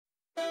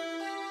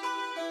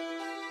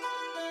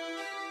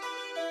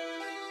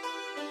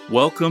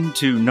Welcome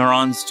to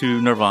Neurons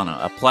to Nirvana,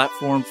 a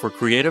platform for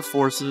creative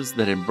forces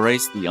that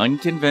embrace the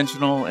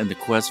unconventional in the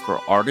quest for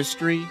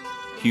artistry,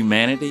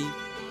 humanity,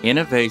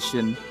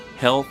 innovation,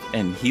 health,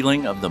 and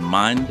healing of the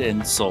mind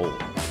and soul.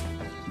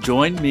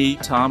 Join me,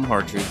 Tom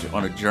Hartridge,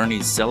 on a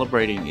journey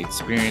celebrating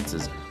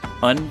experiences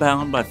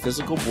unbound by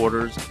physical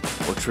borders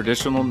or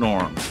traditional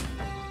norms,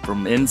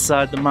 from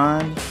inside the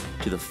mind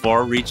to the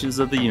far reaches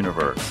of the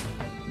universe.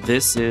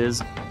 This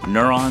is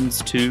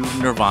Neurons to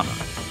Nirvana.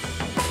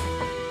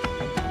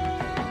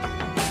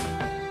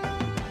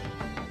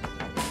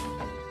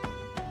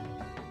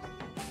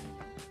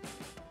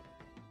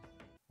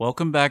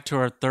 Welcome back to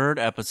our third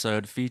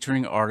episode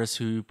featuring artists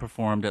who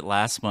performed at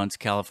last month's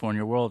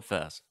California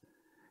Worldfest.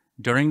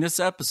 During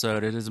this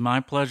episode, it is my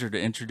pleasure to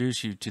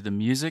introduce you to the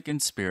music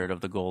and spirit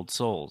of the Gold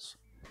Souls.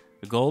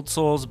 The Gold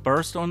Souls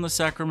burst on the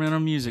Sacramento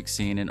music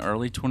scene in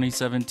early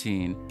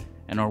 2017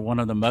 and are one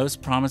of the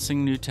most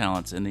promising new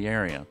talents in the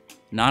area.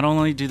 Not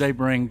only do they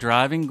bring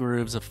driving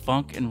grooves of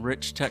funk and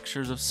rich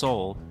textures of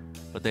soul,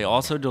 but they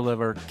also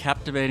deliver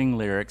captivating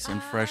lyrics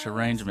and fresh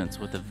arrangements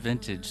with a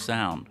vintage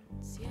sound.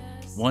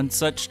 One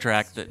such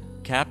track that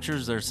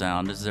captures their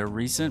sound is their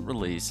recent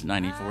release,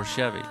 94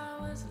 Chevy.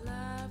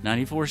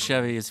 94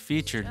 Chevy is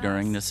featured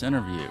during this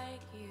interview.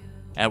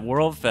 At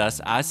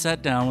Worldfest, I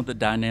sat down with the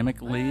dynamic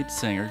lead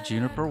singer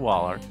Juniper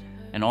Waller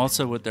and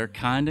also with their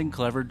kind and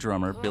clever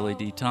drummer Billy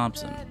D.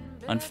 Thompson.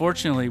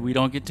 Unfortunately, we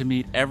don't get to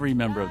meet every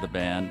member of the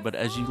band, but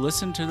as you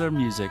listen to their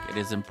music, it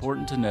is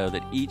important to know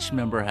that each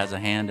member has a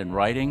hand in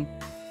writing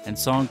and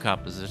song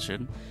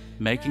composition,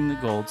 making the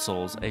Gold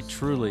Souls a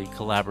truly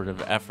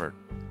collaborative effort.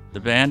 The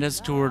band has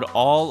toured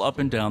all up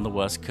and down the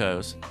West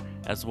Coast,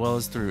 as well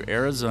as through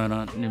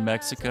Arizona, New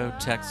Mexico,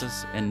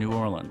 Texas, and New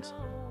Orleans.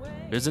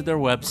 Visit their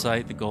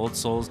website,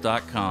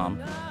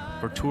 thegoldsouls.com,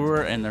 for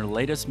tour and their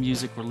latest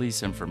music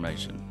release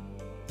information.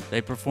 They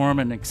perform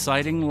an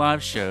exciting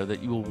live show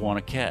that you will want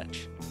to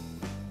catch.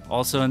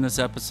 Also in this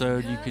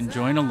episode, you can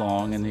join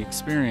along in the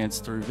experience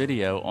through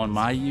video on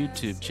my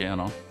YouTube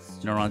channel,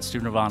 Neurons to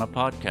Nirvana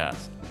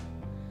Podcast.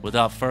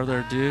 Without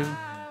further ado,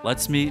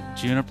 let's meet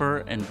Juniper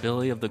and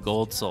Billy of the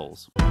Gold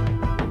Souls.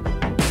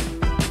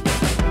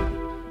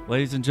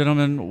 Ladies and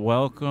gentlemen,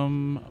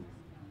 welcome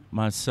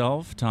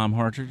myself, Tom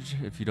Hartridge,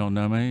 if you don't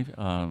know me,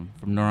 from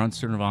Neurons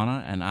to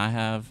Nirvana, and I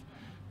have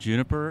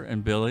Juniper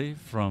and Billy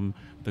from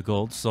the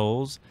Gold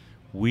Souls.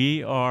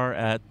 We are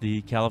at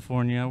the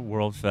California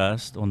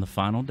Worldfest on the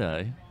final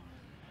day,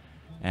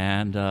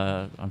 and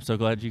I'm so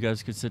glad you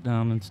guys could sit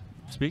down and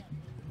speak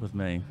with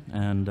me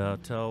and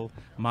tell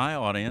my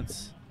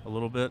audience a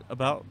little bit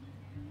about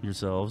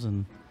yourselves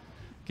and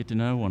get to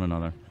know one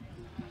another.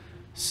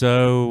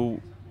 So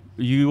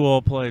you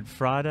all played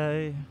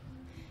Friday?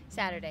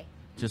 Saturday.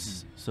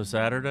 Just so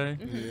Saturday?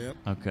 Mm-hmm. Yep.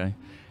 Okay.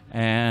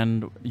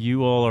 And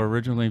you all are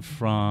originally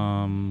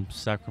from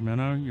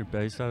Sacramento? You're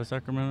based out of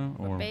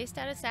Sacramento? We're based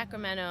out of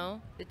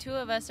Sacramento. The two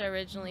of us are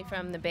originally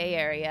from the Bay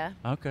Area.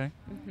 Okay.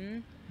 Mm-hmm.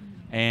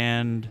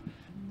 And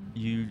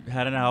you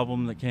had an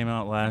album that came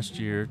out last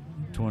year,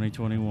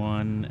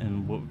 2021,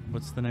 and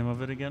what's the name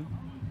of it again?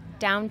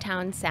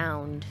 Downtown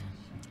Sound.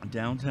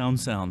 Downtown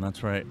Sound,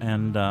 that's right.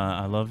 And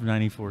I love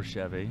 94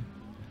 Chevy.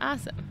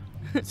 Awesome.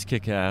 It's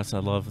kick-ass. I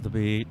love the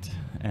beat.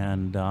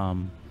 And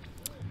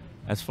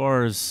as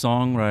far as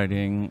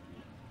songwriting,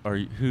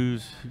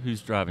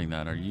 who's driving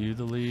that? Are you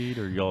the lead,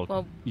 or y'all?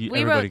 Well,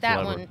 we wrote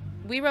that one.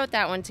 We wrote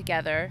that one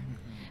together.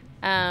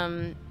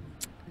 The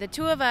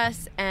two of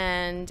us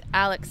and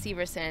Alex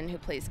Severson, who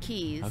plays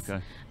keys. Okay.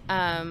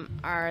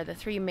 Are the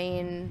three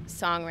main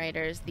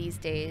songwriters these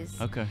days.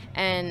 Okay.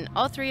 And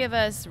all three of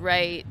us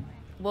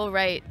we'll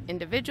write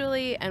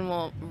individually, and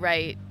we'll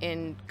write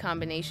in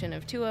combination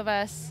of two of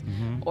us,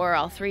 or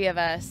all three of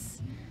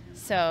us.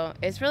 So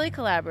it's really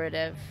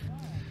collaborative.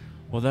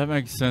 Well, that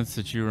makes sense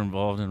that you were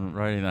involved in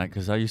writing that,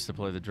 because I used to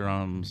play the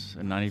drums,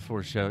 and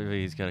 94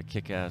 Chevy's got a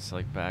kick-ass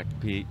like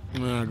backbeat.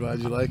 I'm glad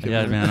you like it.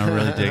 Yeah, man, I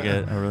really dig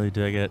it. I really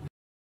dig it.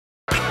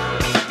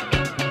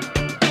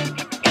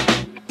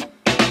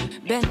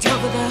 Bent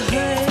over the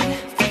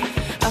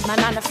hood of my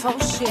 94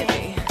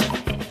 Chevy,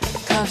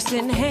 cuffs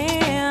in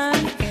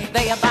hand,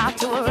 they about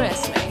to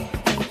arrest me.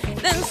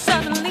 Then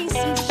suddenly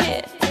some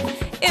shit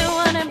you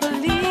wouldn't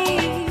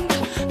believe.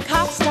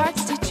 Cop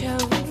starts to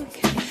choke,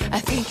 I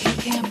think he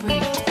can't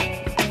breathe.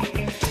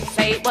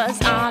 Fate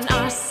was on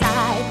our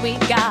side, we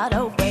got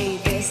away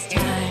this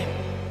time.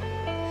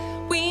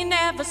 We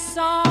never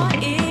saw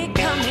it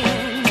coming.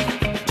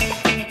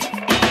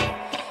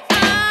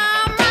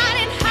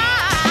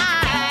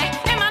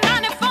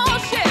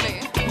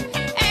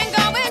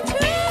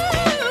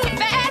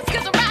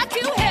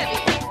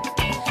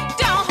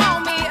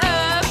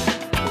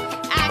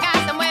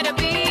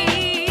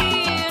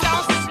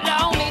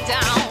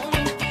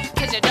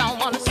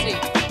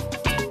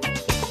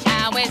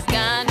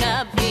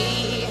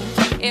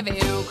 If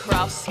you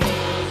cross me,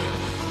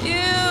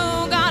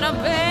 you gotta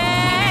bear.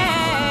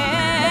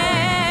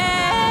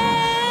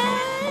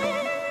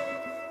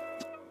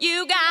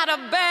 You got a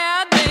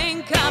bad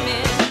thing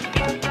coming.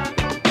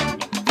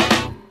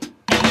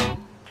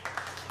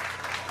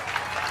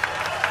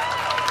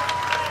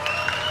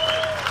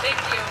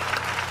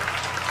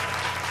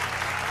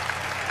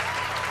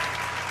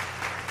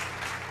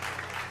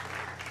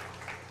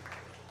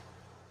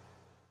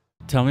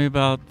 tell me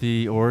about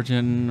the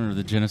origin or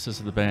the genesis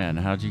of the band.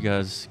 How did you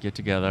guys get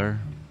together,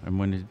 and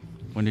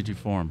when did you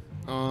form?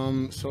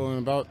 So in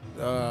about,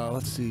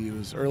 let's see, it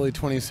was early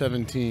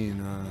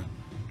 2017,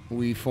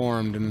 we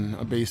formed in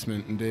a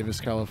basement in Davis,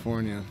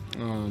 California.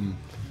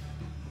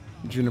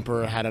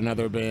 Juniper had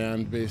another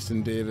band based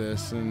in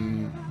Davis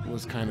and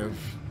was kind of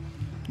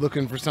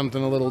looking for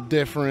something a little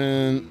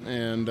different,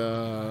 and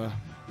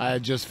I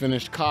had just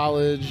finished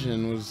college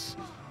and was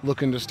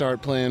looking to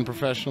start playing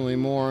professionally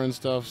more and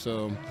stuff,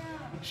 so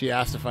she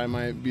asked if I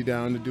might be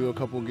down to do a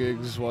couple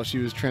gigs while she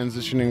was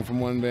transitioning from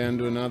one band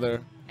to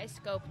another. I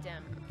scoped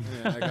him.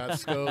 Yeah, I got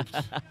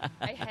scoped.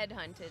 I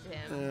headhunted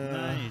him.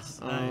 Yeah.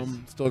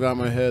 Nice. Still got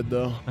my head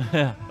though.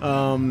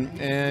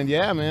 And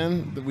yeah,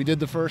 man, we did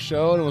the first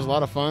show and it was a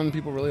lot of fun.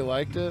 People really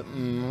liked it,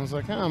 and I was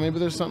like, oh, maybe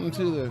there's something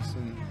to this.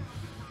 And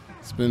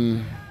it's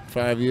been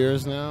 5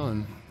 years now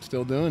and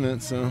still doing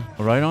it. So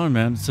Right on,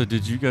 man. So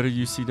did you go to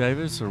UC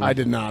Davis? Or I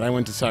did not. I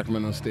went to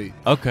Sacramento State.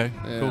 Okay.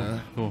 Yeah.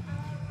 Cool.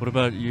 What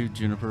about you,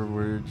 Juniper?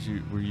 Were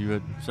you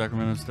at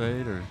Sacramento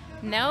State or?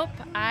 Nope.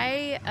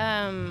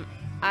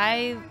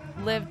 I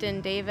lived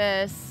in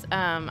Davis.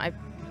 I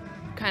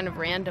kind of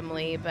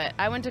randomly, but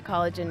I went to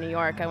college in New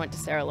York. I went to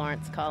Sarah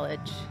Lawrence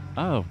College.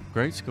 Oh,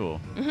 great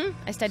school.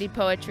 I studied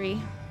poetry.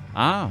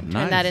 Ah, nice.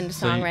 Turned that into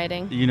So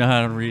songwriting. you know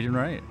how to read and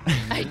write.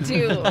 I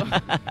do.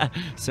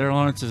 Sarah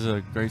Lawrence is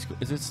a great school.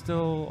 Is it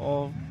still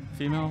all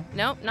female?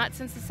 Nope, not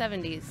since the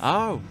 70s.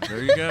 Oh,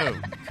 there you go.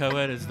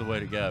 Co-ed is the way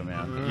to go,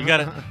 man. You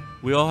gotta.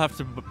 We all have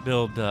to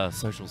build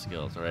social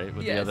skills, right,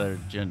 with Yes. the other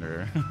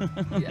gender,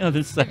 Yes.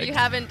 other sex. If you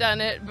haven't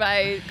done it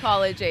by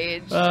college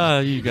age.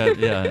 You got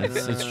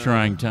it's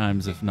trying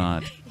times if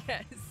not.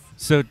 Yes.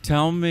 So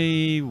tell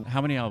me how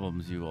many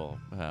albums you all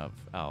have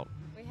out.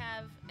 We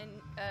have an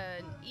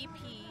EP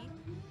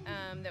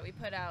that we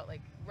put out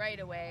like right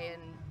away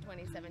in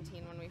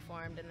 2017 when we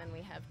formed, and then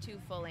we have 2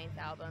 full-length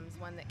albums,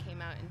 one that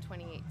came out in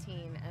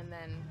 2018 and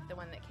then the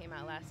one that came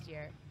out last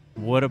year.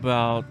 What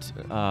about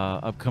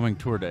upcoming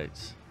tour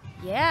dates?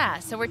 Yeah,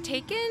 so we're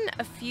taking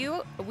a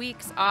few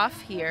weeks off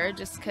here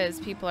just because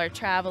people are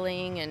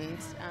traveling and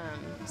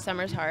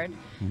summer's hard.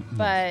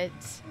 But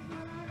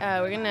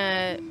we're going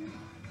to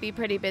be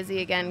pretty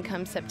busy again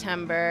come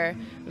September.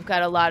 We've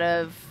got a lot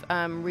of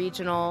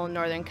regional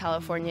Northern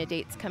California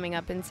dates coming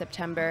up in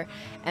September.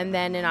 And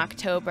then in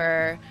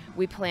October,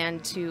 we plan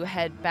to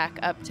head back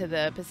up to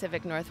the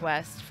Pacific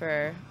Northwest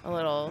for a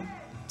little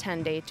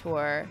 10-day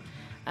tour.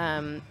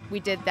 We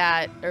did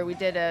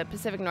a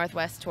Pacific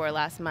Northwest tour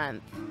last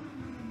month.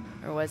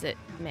 Or was it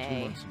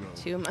May?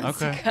 2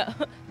 months Okay.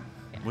 ago.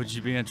 Would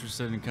you be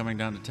interested in coming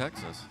down to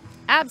Texas?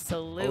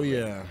 Absolutely. Oh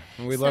yeah,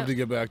 we'd So- love to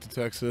get back to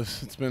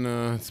Texas. It's been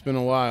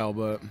a while,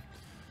 but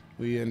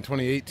we in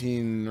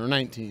 2018 or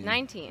 19.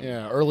 19.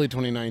 Yeah, early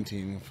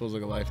 2019. Feels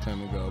like a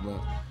lifetime ago,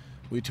 but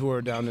we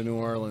toured down to New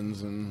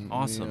Orleans and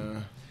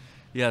Awesome.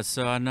 Yeah,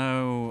 so I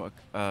know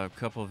a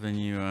couple of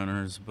venue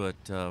owners, but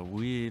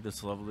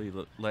this lovely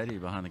lady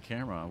behind the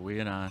camera,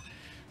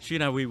 she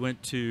and I, we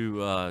went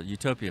to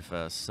Utopia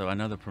Fest, so I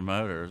know the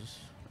promoters.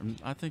 And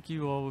I think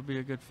you all would be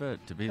a good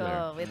fit to be there.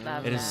 Cool, we'd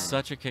love It is that.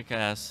 such a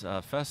kick-ass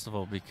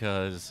festival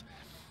because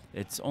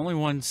it's only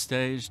one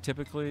stage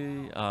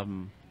typically.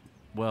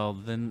 Well,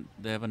 then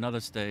they have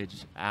another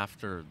stage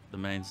after the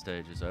main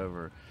stage is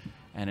over,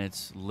 and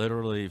it's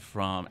literally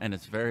and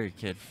it's very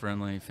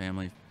kid-friendly,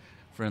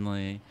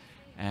 family-friendly,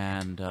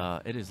 and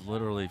it is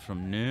literally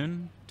from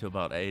noon to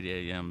about 8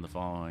 a.m. the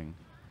following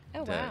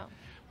Oh, day. wow.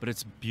 But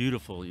it's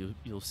beautiful.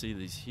 You'll see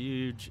these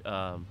huge,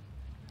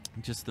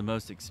 just the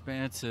most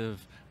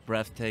expansive,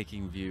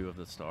 breathtaking view of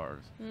the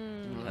stars.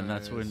 And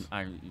that's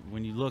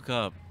when you look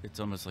up, it's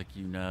almost like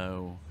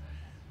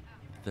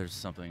there's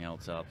something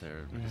else out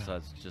there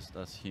besides just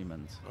us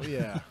humans. Oh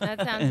yeah. That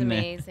sounds And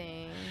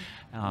amazing.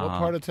 What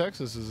part of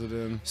Texas is it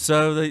in?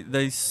 So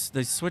they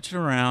switch it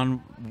around.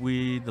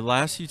 The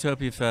last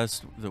Utopia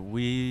Fest that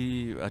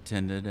we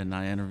attended, and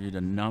I interviewed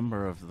a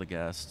number of the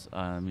guests,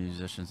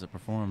 musicians that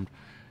performed.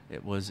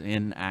 It was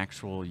in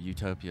actual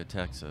Utopia,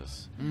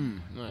 Texas,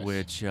 Nice.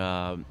 which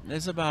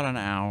is about an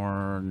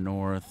hour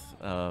north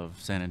of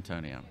San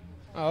Antonio.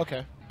 Oh,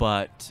 okay.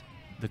 But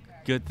the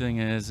good thing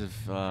is,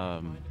 if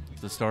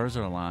the stars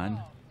are aligned,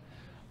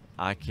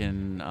 I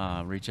can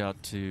reach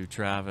out to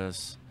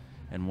Travis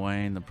and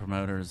Wayne, the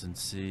promoters, and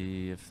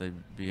see if they'd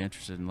be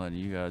interested in letting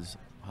you guys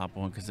hop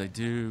on, because they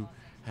do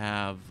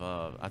have.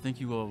 I think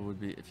you all would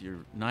be, if you're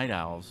night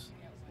owls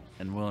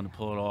and willing to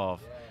pull it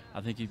off. I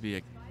think you'd be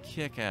a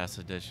kick-ass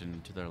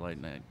addition to their late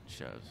night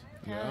shows.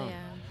 Hell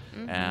yeah.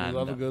 Mhm. And We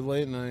love a good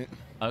late night.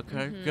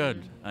 okay,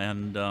 good.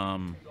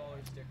 And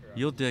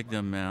you'll dig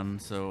them, man.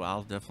 So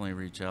I'll definitely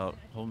reach out.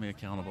 Hold me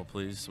accountable,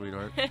 please,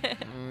 sweetheart.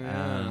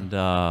 And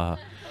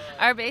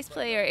Our bass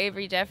player,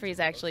 Avery Jeffrey, is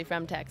actually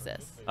from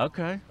Texas.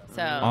 okay,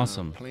 So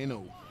awesome.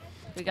 Plano.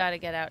 we got to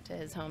get out to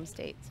his home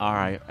state. All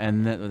right,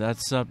 and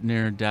that's up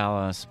near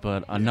Dallas.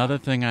 But another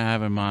thing I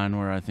have in mind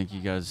where I think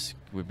you guys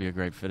would be a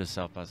great fit is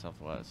South by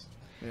Southwest.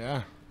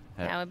 Yeah.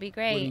 That would be Wouldn't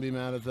great. be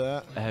mad at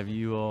that. Have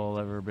you all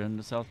ever been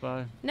to South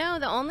by? No,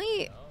 the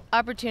only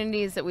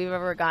opportunities that we've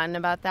ever gotten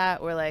about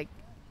that were like,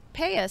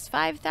 pay us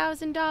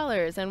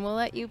 $5,000 and we'll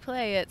let you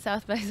play at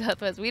South by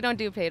Southwest. We don't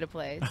do pay to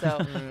play,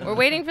 so we're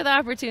waiting for the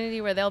opportunity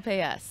where they'll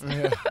pay us.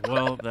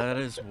 Well, that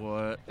is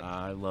what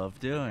I love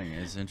doing,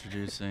 is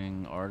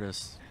introducing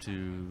artists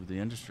to the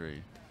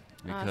industry,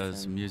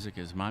 because Awesome. music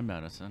is my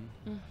medicine.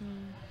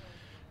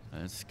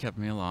 Mm-hmm. It's kept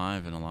me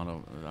alive in a lot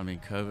of, I mean,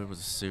 COVID was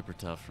super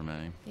tough for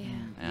me. Yeah.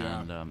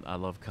 And I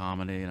love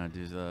comedy, and I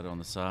do that on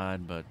the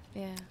side, but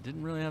Yeah.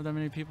 didn't really have that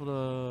many people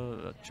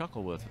to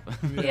chuckle with.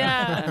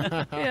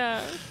 Yeah.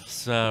 Yeah.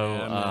 So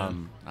Yeah,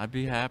 man. I'd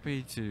be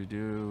happy to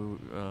do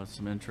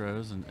some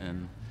intros,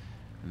 and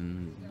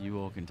you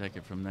all can take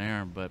it from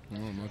there. But Oh,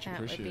 much That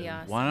would be appreciated.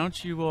 awesome. why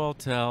don't you all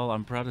tell?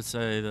 I'm proud to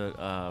say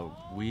that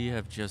we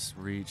have just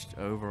reached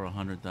over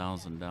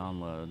 100,000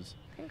 downloads.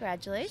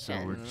 Congratulations.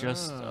 So we're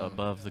just Ah.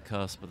 above the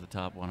cusp of the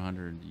top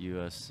 100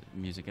 U.S.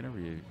 music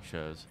interview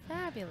shows.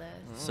 Fabulous.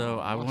 So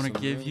I want to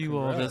awesome, give man. you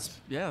all Congrats.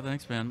 this. Yeah,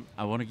 thanks, man.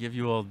 I want to give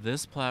you all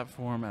this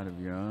platform out of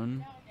your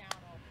own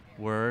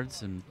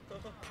words and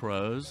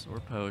prose or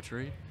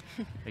poetry.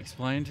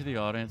 Explain to the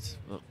audience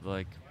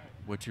like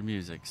what your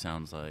music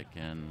sounds like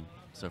and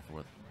so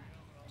forth.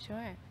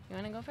 Sure. You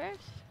want to go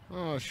first?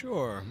 Oh,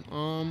 sure.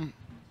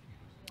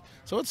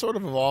 So it's sort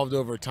of evolved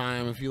over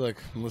time. If you like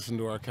listen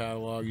to our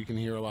catalog, you can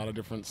hear a lot of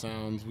different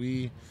sounds.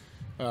 We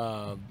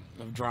have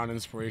drawn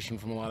inspiration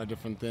from a lot of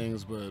different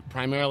things, but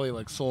primarily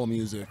like soul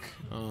music.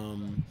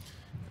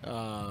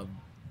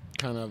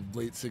 Kind of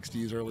late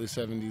 60s, early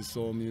 70s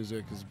soul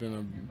music has been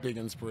a big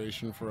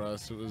inspiration for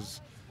us. It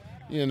was,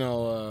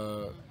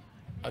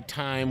 a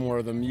time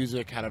where the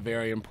music had a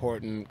very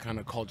important kind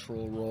of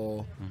cultural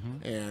role,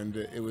 and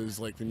it was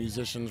like the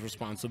musician's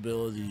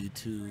responsibility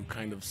to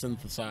kind of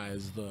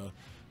synthesize the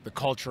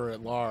culture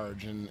at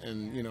large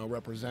and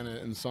represent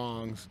it in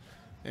songs.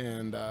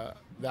 And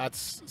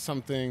that's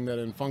something that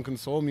in funk and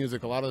soul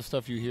music, a lot of the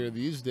stuff you hear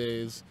these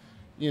days,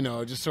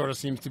 it just sort of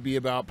seems to be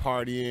about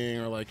partying,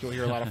 or like you'll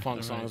hear a lot of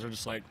funk songs are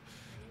just like,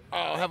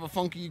 oh, have a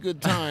funky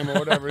good time or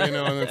whatever, and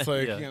it's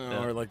like,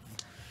 or like,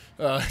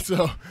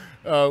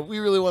 we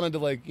really wanted to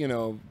like,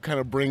 kind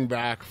of bring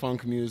back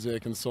funk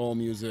music and soul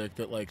music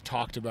that like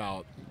talked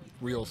about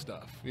real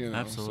stuff,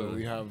 Absolutely. So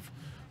we have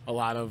a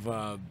lot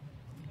of,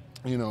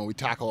 we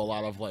tackle a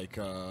lot of like,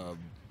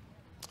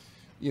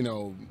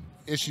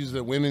 issues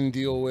that women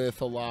deal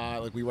with a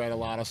lot. Like we write a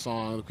lot of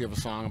songs. Like we have a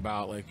song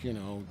about like,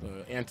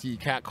 the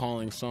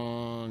anti-catcalling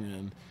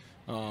song,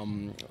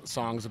 and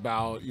songs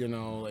about,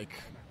 like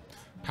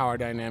power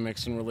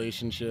dynamics in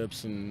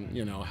relationships, and,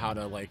 how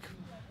to like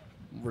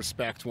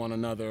respect one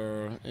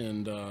another,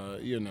 and,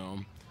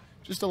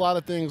 just a lot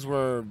of things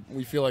where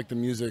we feel like the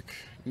music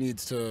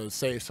needs to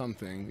say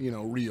something,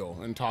 real,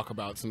 and talk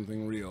about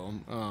something real.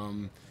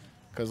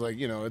 Because like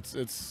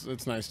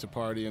it's nice to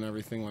party and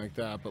everything like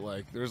that, but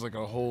like there's like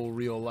a whole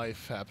real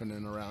life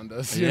happening around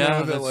us.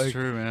 That's like,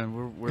 true,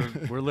 man.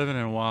 We're living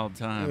in wild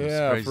times.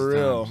 Yeah, crazy for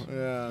real. times.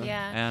 Yeah.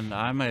 Yeah. And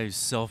I'm a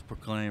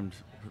self-proclaimed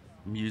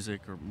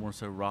music, or more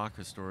so rock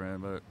historian,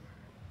 but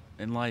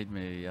enlighten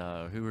me.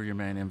 Who are your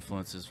main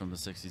influences from the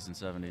 60s and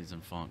 70s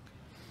in funk?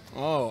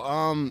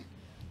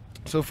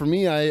 So for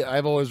me,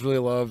 I've always really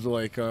loved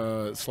like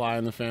Sly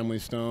and the Family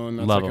Stone.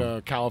 That's Love like 'em.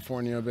 a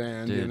California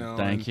band, Dude, and-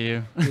 thank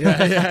you.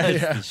 Yeah,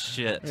 It's yeah. the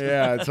shit.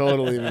 Yeah,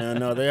 totally, man.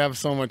 No, they have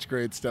so much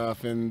great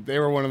stuff, and they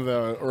were one of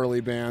the early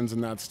bands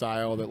in that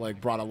style that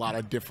like brought a lot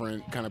of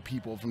different kind of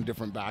people from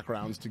different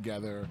backgrounds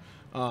together.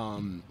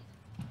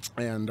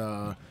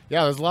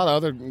 There's a lot of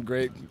other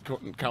great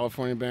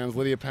California bands.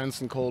 Lydia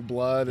Pence and Cold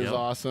Blood is Yep,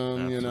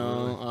 awesome.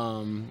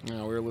 absolutely.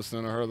 We were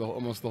listening to her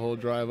almost the whole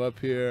drive up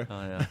here.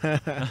 Oh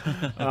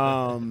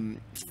yeah.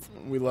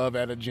 We love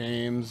Etta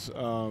James.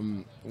 We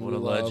What a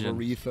love legend.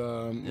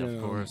 Aretha. Yeah,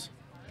 of course.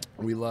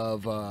 We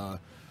love.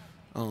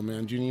 Oh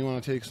man, Junie, you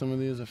want to take some of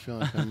these? I feel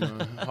like I'm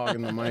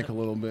hogging the mic a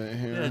little bit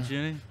here. Yeah,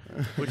 Junie,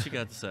 what you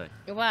got to say?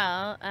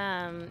 Well,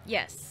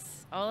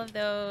 yes, all of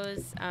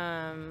those.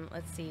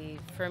 Let's see.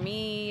 For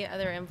me,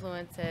 other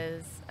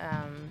influences,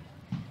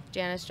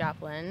 Janis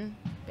Joplin,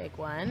 big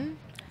one.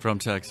 From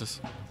Texas.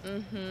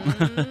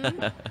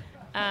 Mm-hmm.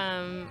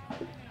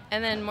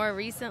 And then more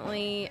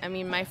recently, I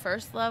mean, my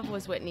first love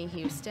was Whitney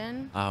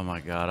Houston. Oh my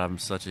God, I'm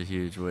such a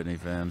huge Whitney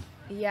fan.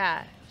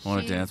 Yeah.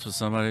 Want to she's- dance with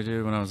somebody,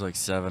 dude? When I was like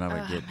 7, I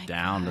would Oh get my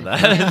down to God.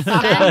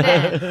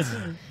 that.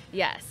 Send it.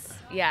 Yes.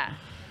 Yeah.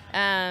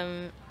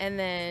 And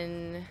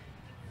then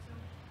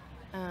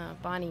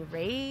Bonnie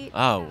Raitt.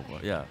 Oh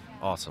yeah,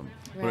 awesome.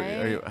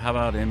 Right? How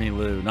about Emmy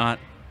Lou? Not.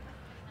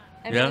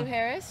 Emily Yeah?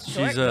 Harris.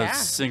 Sure, She's a yeah.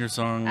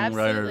 singer-songwriter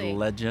Absolutely.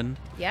 legend.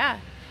 Yeah.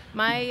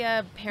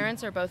 My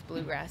parents are both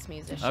bluegrass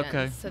musicians.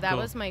 Okay, So that cool.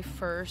 was my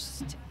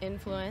first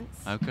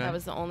influence. Okay. That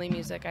was the only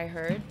music I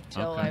heard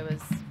till Okay. I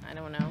was, I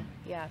don't know,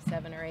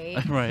 7 or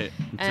 8. Right.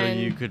 Until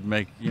you And- could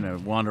make,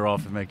 wander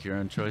off and make your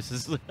own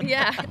choices.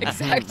 Yeah,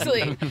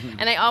 exactly.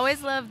 And I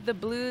always loved the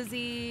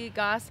bluesy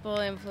gospel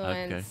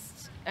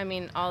influenced. I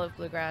mean, all of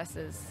bluegrass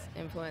is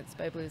influenced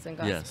by blues and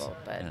Yes, gospel,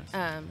 but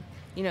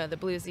yes. the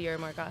bluesier,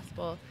 more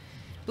gospel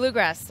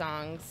bluegrass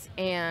songs.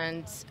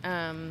 And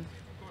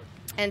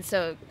And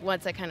so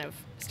once I kind of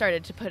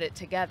started to put it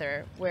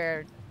together,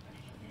 where,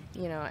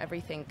 you know,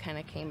 everything kind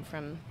of came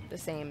from the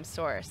same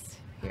source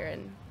here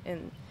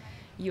in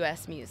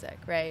U.S. music,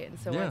 right? And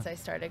so once I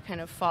started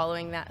kind of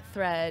following that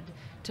thread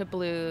to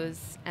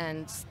blues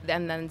and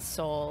then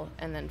soul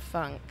and then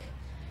funk,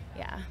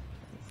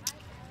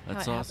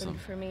 That's how it awesome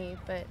happened for me.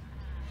 But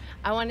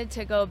I wanted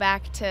to go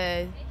back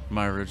to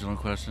my original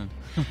question.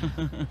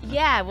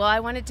 well, I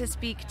wanted to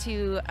speak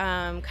to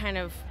kind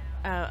of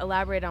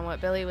elaborate on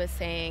what Billy was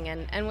saying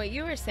and what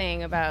you were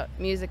saying about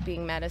music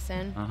being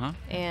medicine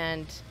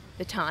and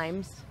the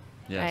times,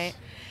 right?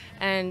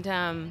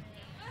 And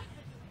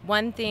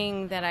one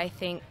thing that I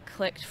think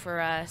clicked for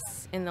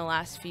us in the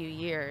last few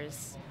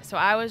years, so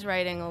I was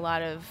writing a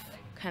lot of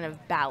kind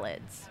of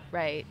ballads,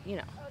 right? You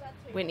know,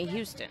 Whitney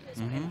Houston is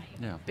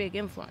my big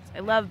influence. I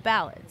love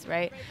ballads,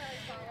 right?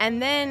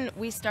 And then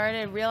we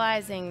started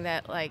realizing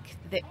that, like,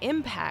 the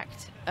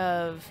impact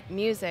of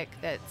music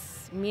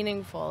that's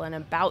meaningful and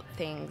about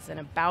things and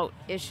about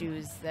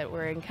issues that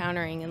we're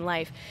encountering in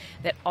life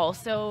that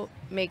also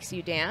makes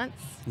you dance.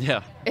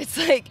 Yeah. It's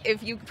like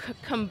if you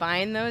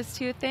combine those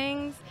two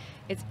things,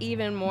 it's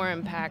even more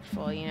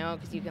impactful, you know,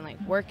 because you can,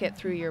 like, work it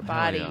through your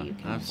body. You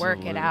can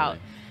work it out.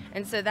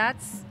 And so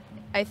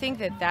I think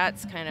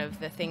that's kind of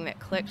the thing that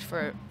clicked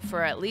for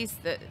at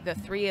least the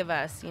three of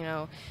us, you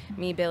know,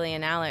 me, Billy,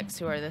 and Alex,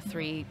 who are the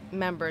three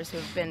members who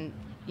have been,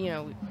 you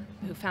know,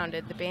 who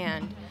founded the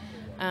band,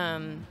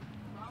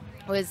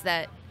 was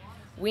that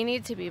we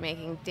need to be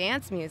making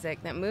dance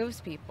music that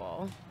moves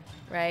people,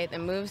 right?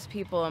 That moves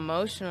people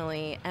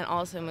emotionally and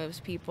also moves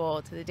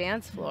people to the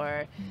dance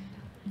floor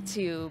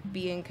to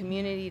be in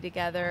community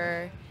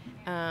together,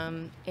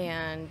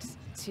 and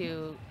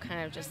to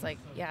kind of just, like,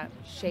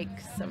 shake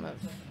some of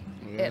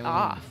it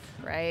off,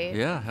 right?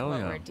 Yeah, hell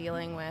what we're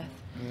dealing with.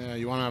 Yeah,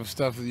 you want to have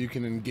stuff that you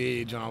can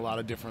engage on a lot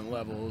of different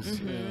levels.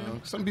 You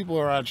know, some people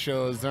are at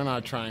shows, they're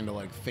not trying to,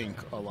 like, think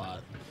a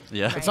lot.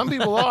 Yeah. But some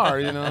people are,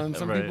 you know, and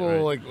some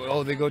people like,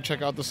 oh, they go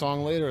check out the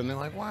song later and they're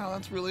like, wow,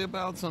 that's really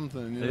about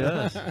something. You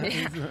know?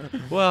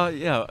 Well,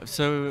 yeah.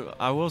 So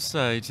I will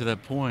say, to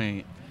that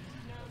point,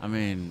 I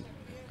mean,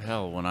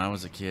 hell, when I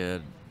was a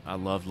kid, I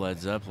loved Led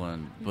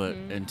Zeppelin, but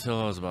until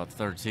I was about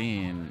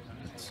 13,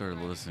 I started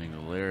listening to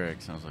the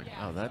lyrics, and I was like,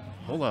 oh, that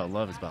Whole Lot of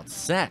Love is about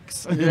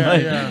sex. You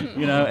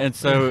know, and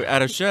so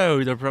at a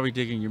show, they're probably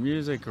digging your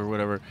music or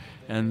whatever,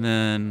 and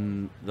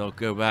then they'll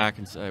go back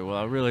and say, well,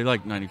 I really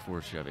like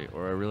 94 Chevy,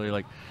 or I really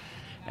like,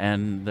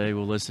 and they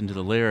will listen to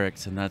the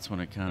lyrics, and that's when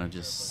it kind of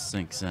just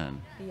sinks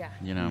in.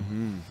 You know?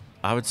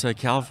 I would say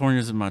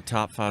California's in my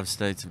top 5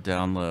 states of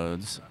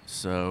downloads,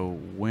 so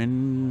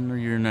when are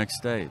your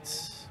next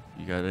dates?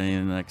 You got any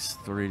in the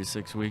next 3 to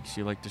 6 weeks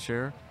you like to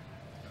share?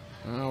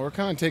 We're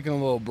kind of taking a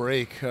little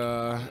break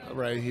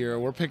right here.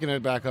 We're picking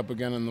it back up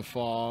again in the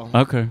fall.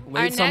 Okay.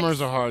 Late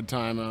summer's a hard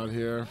time out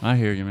here. I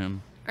hear you,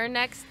 ma'am. Our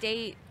next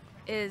date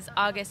is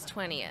August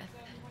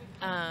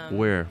 20th.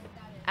 Where?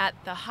 At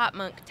the Hot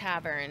Monk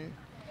Tavern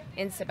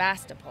in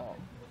Sebastopol.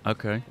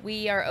 Okay.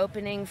 We are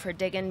opening for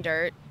Diggin'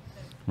 Dirt.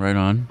 Right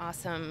on.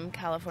 Awesome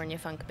California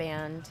funk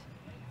band.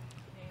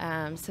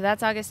 So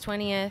that's August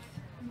 20th.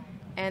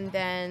 And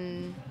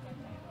then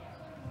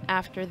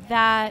after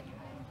that,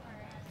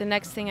 the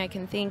next thing I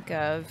can think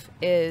of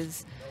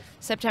is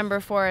September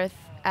 4th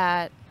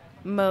at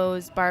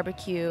Moe's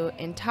Barbecue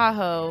in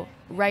Tahoe,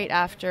 right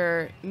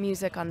after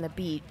Music on the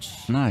Beach.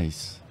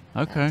 Nice.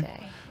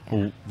 Okay.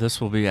 Well, this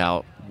will be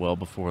out well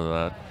before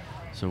that,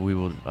 so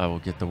I will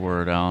get the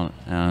word out.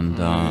 And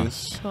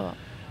cool.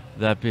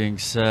 That being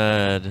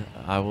said,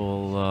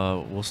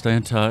 we'll stay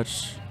in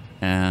touch,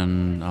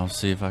 and I'll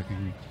see if I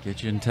can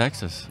get you in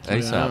Texas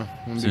ASAP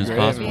as soon as possible.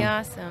 That'd be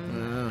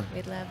awesome.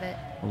 We'd love it.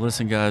 Well,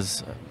 listen,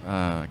 guys,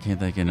 I can't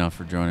thank you enough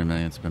for joining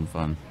me. It's been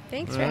fun.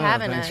 Thanks for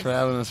having us. Thanks for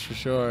having us, for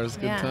sure. It's a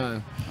good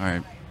time. All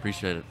right.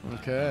 Appreciate it.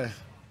 Okay.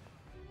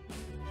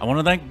 I want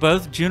to thank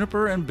both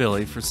Juniper and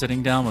Billy for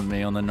sitting down with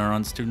me on the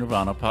Neurons to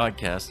Nirvana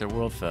podcast at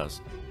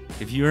Worldfest.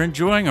 If you're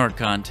enjoying our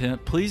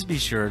content, please be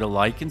sure to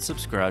like and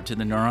subscribe to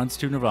the Neurons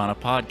to Nirvana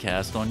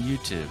podcast on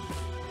YouTube.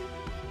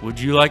 Would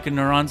you like a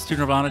Neurons to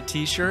Nirvana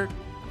t-shirt?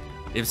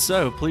 If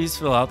so, please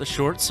fill out the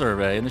short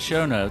survey in the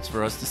show notes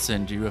for us to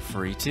send you a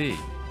free tee.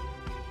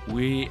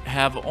 We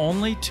have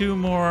only 2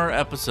 more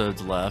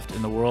episodes left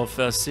in the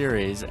Worldfest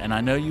series, and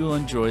I know you will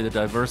enjoy the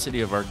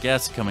diversity of our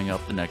guests coming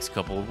up the next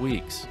couple of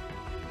weeks.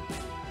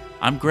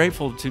 I'm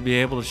grateful to be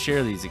able to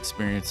share these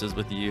experiences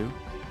with you,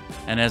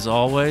 and as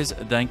always,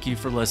 thank you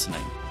for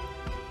listening.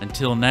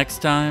 Until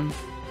next time,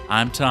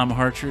 I'm Tom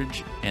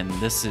Hartridge, and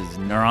this is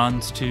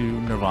Neurons to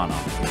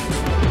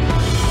Nirvana.